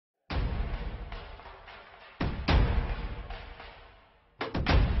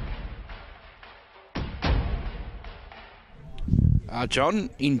John,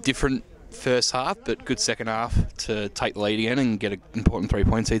 indifferent first half, but good second half to take the lead again and get an important 3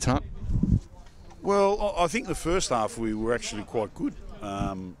 points here tonight. Well, I think the first half we were actually quite good,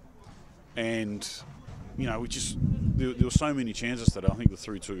 and you know, there were so many chances today. I think the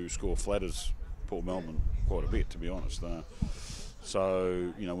 3-2 score flatters Port Melbourne quite a bit, to be honest.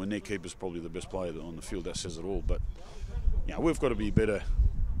 So you know, when their keeper's probably the best player on the field, that says it all. But you know, we've got to be better,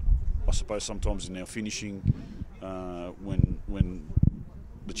 I suppose, sometimes in our finishing when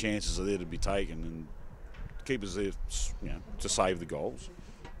the chances are there to be taken, and the keeper's there, you know, to save the goals.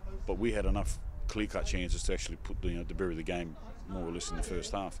 But we had enough clear-cut chances to actually to bury the game more or less in the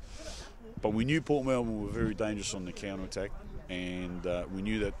first half. But we knew Port Melbourne were very dangerous on the counter-attack, and we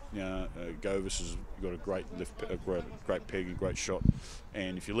knew that Govis has got a great great peg and great shot.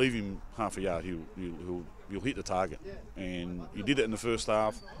 And if you leave him half a yard, he'll hit the target. And he did it in the first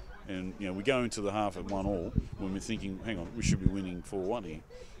half. And you know, we go into the half at 1-1 when we're thinking, hang on, we should be winning 4-1 here,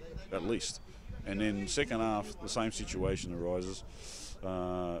 at least. And then second half, the same situation arises.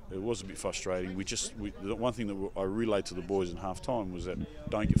 It was a bit frustrating. The one thing that I relayed to the boys in half time was that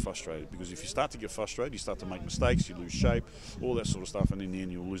don't get frustrated, because if you start to get frustrated, you start to make mistakes, you lose shape, all that sort of stuff, and in the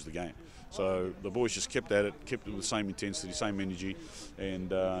end you'll lose the game. So the boys just kept at it, kept it with the same intensity, same energy, and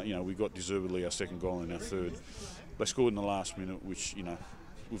you know, we got deservedly our second goal and our third. They scored in the last minute, which, you know,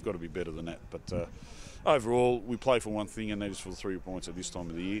 we've got to be better than that. But overall, we play for one thing, and that is for the 3 points at this time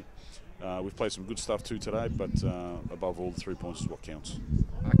of the year. We've played some good stuff too today, but above all, the 3 points is what counts.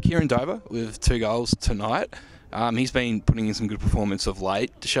 Kieran Dover with 2 goals tonight. He's been putting in some good performance of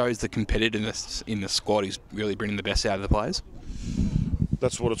late. Shows the competitiveness in the squad. He's really bringing the best out of the players.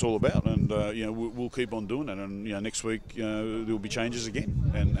 That's what it's all about, and you know, we'll keep on doing it. And you know, next week there will be changes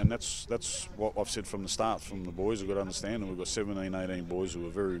again, and that's what I've said from the start. From the boys, we've got to understand, and we've got 17, 18 boys who are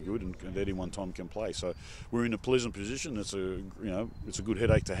very good and at any one time can play. So we're in a pleasant position. It's a good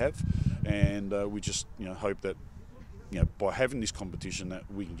headache to have, and we just hope that, you know, by having this competition, that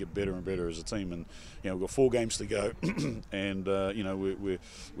we can get better and better as a team. And you know, we've got 4 games to go, and you know,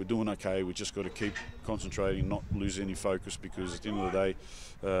 we're doing okay. We just got to keep concentrating, not lose any focus, because at the end of the day,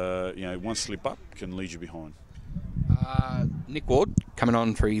 you know, one slip up can lead you behind. Nick Ward coming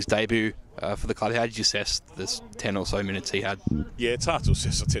on for his debut for the club. How did you assess this 10 or so minutes he had? Yeah, it's hard to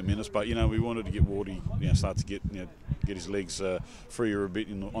assess the 10 minutes, but you know, we wanted to get Wardy, you know, start to get his legs freer a bit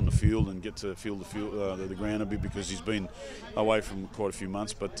on the field, and get to feel the ground a bit, because he's been away from quite a few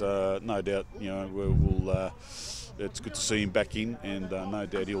months. But no doubt, you know, we'll it's good to see him back in, and no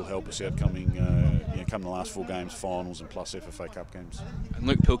doubt he'll help us out come the last 4 games, finals and plus FFA Cup games. And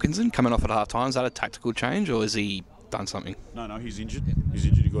Luke Pilkinson coming off at half time, is that a tactical change, or has he done something? No, he's injured.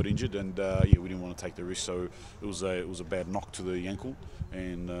 He got injured, and yeah, we didn't want to take the risk, so it was a bad knock to the ankle,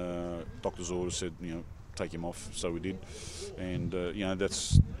 and doctor's order said, you know, take him off, so we did. And you know,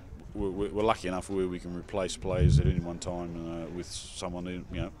 we're lucky enough where we can replace players at any one time with someone,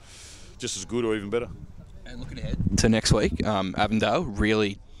 you know, just as good or even better. And looking ahead to next week, Avondale,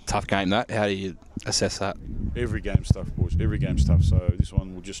 really tough game that. How do you assess that? Every game's tough, boys. Every game's tough. So this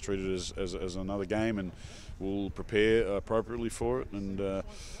one, we'll just treat it as another game, and we'll prepare appropriately for it, and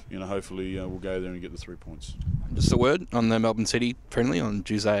you know, hopefully we'll go there and get the 3 points. Just a word on the Melbourne City friendly on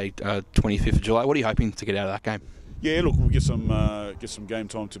Tuesday, 25th of July. What are you hoping to get out of that game? Yeah, look, we'll get some game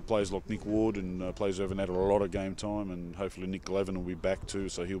time to players like Nick Ward, and players who haven't had a lot of game time, and hopefully Nick Levin will be back too,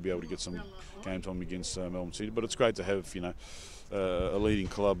 so he'll be able to get some game time against Melbourne City. But it's great to have, you know, a leading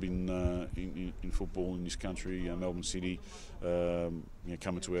club in football in this country, Melbourne City, you know,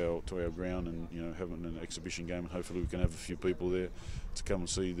 coming to our ground, and you know, having an exhibition game, and hopefully we can have a few people there to come and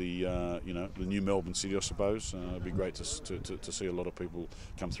see the you know, the new Melbourne City, I suppose. It'd be great to see a lot of people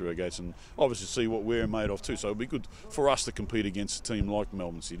come through our gates, and obviously see what we're made of too. So it'd be good for us to compete against a team like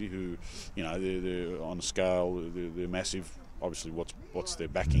Melbourne City, who, you know, they're on a scale, they're massive. Obviously, what's their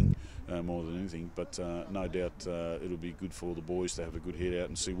backing more than anything, but no doubt it'll be good for the boys to have a good head out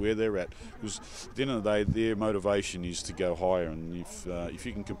and see where they're at, because at the end of the day, their motivation is to go higher, and if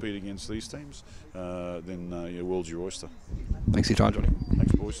you can compete against these teams, then your world's your oyster. Thanks for your time, Johnny.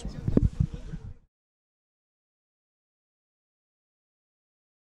 Thanks, boys.